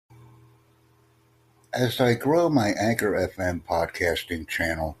As I grow my Anchor FM podcasting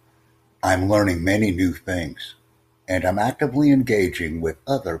channel, I'm learning many new things, and I'm actively engaging with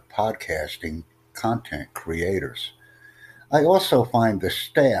other podcasting content creators. I also find the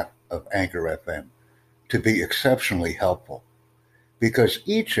staff of Anchor FM to be exceptionally helpful because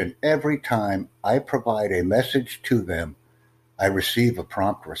each and every time I provide a message to them, I receive a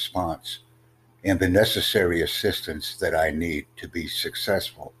prompt response and the necessary assistance that I need to be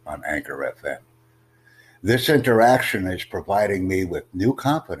successful on Anchor FM. This interaction is providing me with new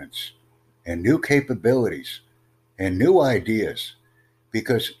confidence and new capabilities and new ideas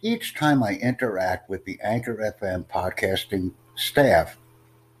because each time I interact with the Anchor FM podcasting staff,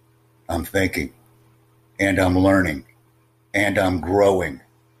 I'm thinking and I'm learning and I'm growing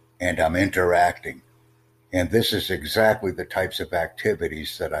and I'm interacting. And this is exactly the types of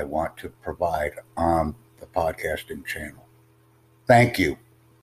activities that I want to provide on the podcasting channel. Thank you.